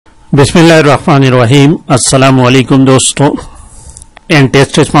बिस्मिल्लाहिर्रहमानिर्रहीम। अस्सलामु अलैकुम दोस्तों, एंड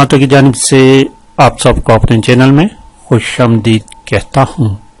टेस्ट स्मार्टो की जानिब से आप सबको अपने चैनल में खुशामदीद कहता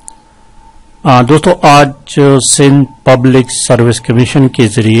हूं। दोस्तों, आज सिंध पब्लिक सर्विस कमीशन के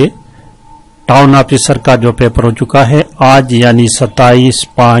जरिए टाउन ऑफिसर का जो पेपर हो चुका है आज यानी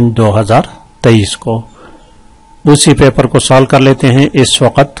 27/5/2023 को, उसी पेपर को सॉल्व कर लेते हैं। इस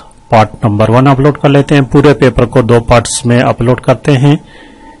वक्त पार्ट नंबर 1 अपलोड कर लेते हैं। पूरे पेपर को 2 पार्ट्स में अपलोड करते हैं।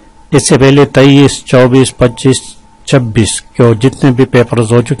 इससे पहले 23, 24, 25, 26 को जितने भी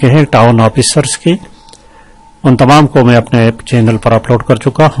पेपर्स हो चुके हैं टाउन ऑफिसर्स के, उन तमाम को मैं अपने चैनल पर अपलोड कर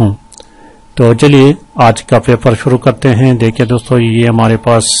चुका हूं। तो चलिए आज का पेपर शुरू करते हैं। देखिए दोस्तों, ये हमारे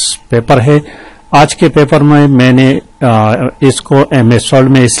पास पेपर है। आज के पेपर में मैंने इसको MS वर्ड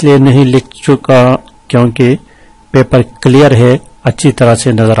में इसलिए नहीं लिख चुका क्योंकि पेपर क्लियर है, अच्छी तरह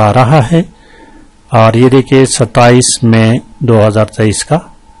से नजर आ रहा है। और ये देखिए 27 मई 2023 का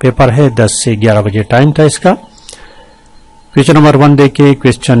पेपर है, 10 से 11 बजे टाइम था इसका। क्वेश्चन नंबर 1 देखिए।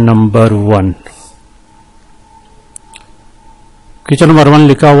 क्वेश्चन नंबर 1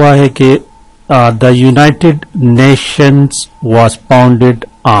 लिखा हुआ है कि the United Nations was founded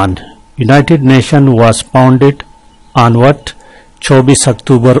on, United nation was founded on what, 24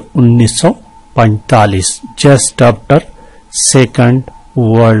 October 1945, just after second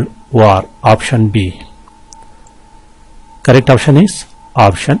world war. Option B, correct option is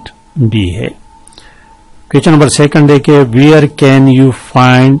option B है। क्वेश्चन नंबर 2 देखिए। Where can you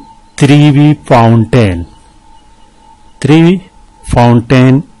find त्रिवी fountain, त्रिवी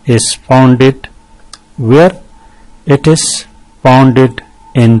fountain is founded where? It is founded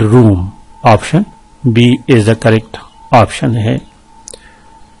in Rome. Option B is the correct option है।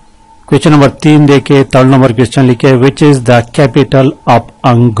 Question number 3 देखिए। 3rd number question लिखे, which is the capital of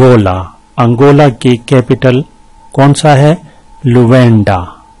Angola, Angola की capital कौन सा है? लुवेंडा।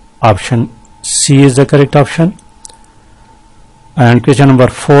 Option C is the correct option. And question number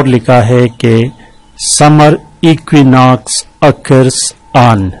 4 लिखा है कि समर इक्विनॉक्स अकर्स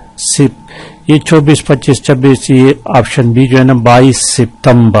ऑन, ये 24, 25, 26, ये ऑप्शन बी जो है ना 22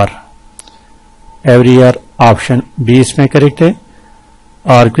 सितंबर एवरी ईयर। ऑप्शन बी इसमें करेक्ट है।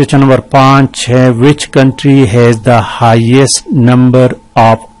 और क्वेश्चन नंबर 5 है, which country has the highest number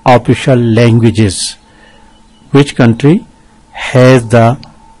of official languages, which country has the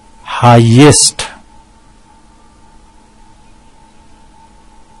highest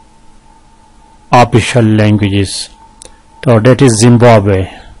official languages? तो date is Zimbabwe.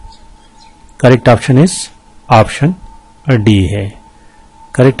 Correct option is option D है।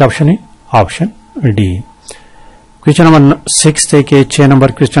 Correct option है option D. Question number 6 देखिए। 6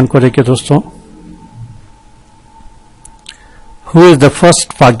 number question को देखिए दोस्तों। Who is the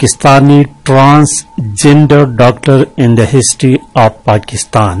first Pakistani transgender doctor in the history of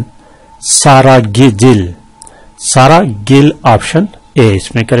Pakistan? सारा गिल, सारा Gill. Option A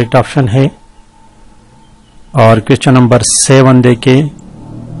इसमें करेक्ट ऑप्शन है। और क्वेश्चन नंबर 7 देखिए।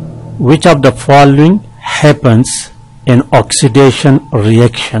 Which of the following happens in oxidation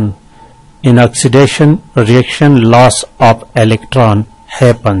reaction? In oxidation reaction loss of electron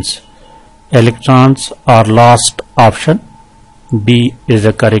happens, electrons are lost. Option B is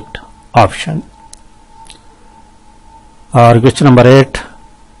the correct option. और question number 8,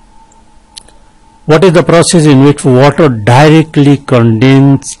 what is the process in which water directly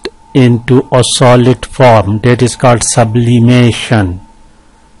condensed into a solid form? That is called sublimation.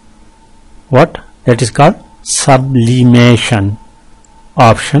 What? That is called sublimation.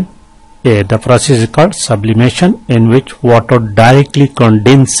 Option A. The process is called sublimation in which water directly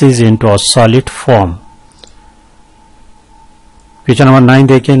condenses into a solid form. Question number 9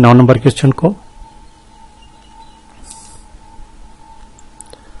 देखिए। 9 number question को।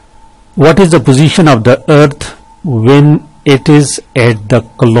 What is the position of the earth when it is at the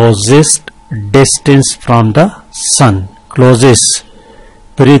closest distance from the sun? Closest,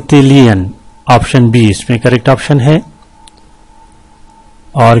 perihelion। Option B इसमें correct option है।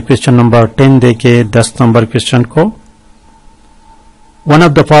 और question number 10 देखिए। 10 number question को। One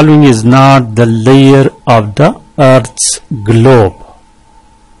of the following is not the layer of the earth's globe.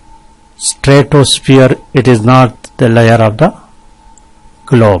 Stratosphere, it is not the layer of the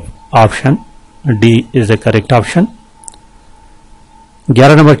globe. Option D is the correct option.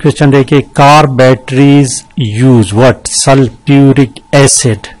 11 number question देखिए। Car batteries use what? Sulphuric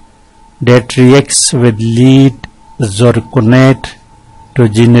acid that reacts with lead zirconate to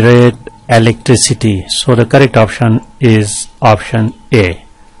generate electricity. So the correct option is option A.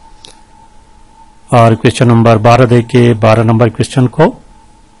 और question number 12 देखिए। 12 number question को।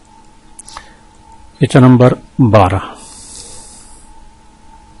 Question number 12,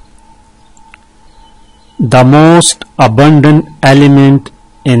 the most abundant element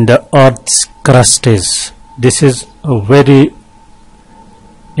in the earth's crust is? This is a very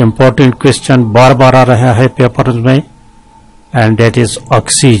important question, बार बार आ रहा है paper में, and that is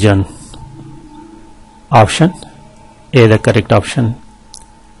oxygen. Option A the correct option.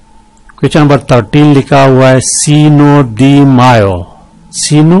 Question number 13 लिखा हुआ है Sino de Mayo.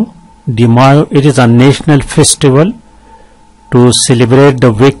 Sino de Mayo, it is a national festival to celebrate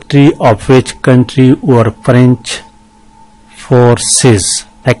the victory of which country over French forces?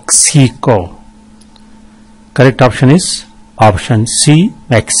 Mexico. Correct option is option C,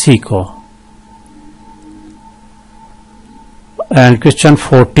 Mexico. And question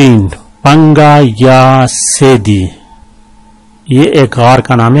 14, पंगा या सेदी, ये एक गार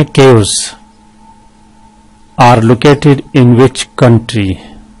का नाम है, caves are located in which country?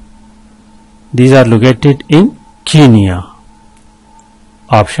 These are located in Kenya.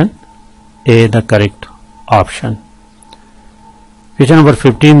 Option A the correct option. Question number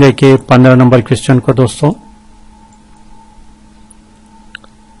 15 देखिए 15 number question को दोस्तों.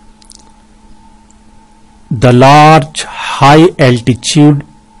 The large high altitude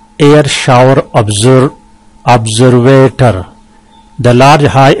air shower observator. The large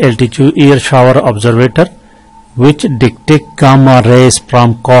high altitude air shower observator which detect gamma rays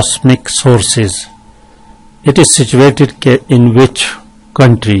from cosmic sources. It is situated in which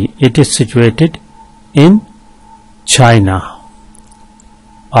country? It is situated in China.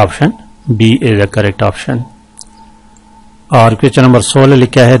 Option B is the correct option. और question number 16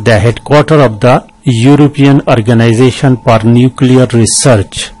 लिखा है the headquarter of the European organisation for nuclear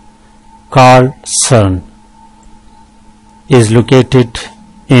research called CERN is located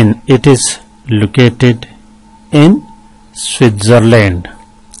in? It is located in Switzerland.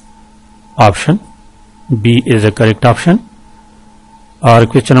 Option B is the correct option. और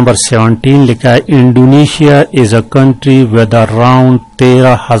question number 17 लिखा है Indonesia is a country with around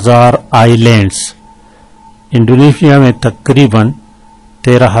 13,000 islands. Indonesia में तकरीबन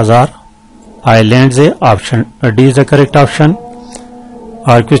 13,000 islands है. Option D is the correct option.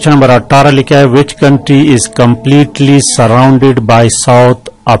 और question number 18 लिखा है which country is completely surrounded by south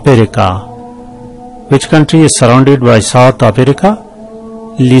Africa? Which country is surrounded by south Africa?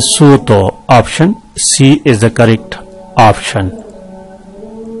 लिसोतो. Option C is the correct option.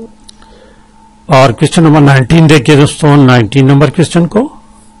 और question number 19 देखिए दोस्तों 19 number question को.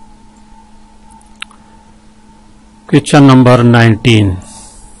 Question number 19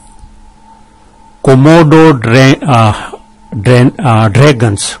 Komodo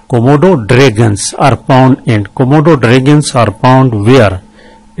dragons are found in. Komodo dragons are found where?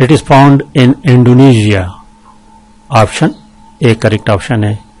 It is found in Indonesia. Option A correct option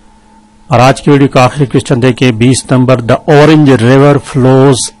है. और आज की video का आखिरी क्वेश्चन देखिए 20 number the orange river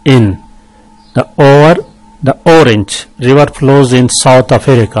flows in. The orange river flows in South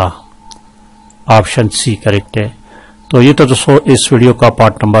Africa. Option C correct है. तो ये तो दोस्तों इस वीडियो का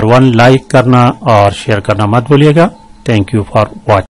पार्ट नंबर 1. लाइक करना और शेयर करना मत भूलिएगा. Thank you for watching.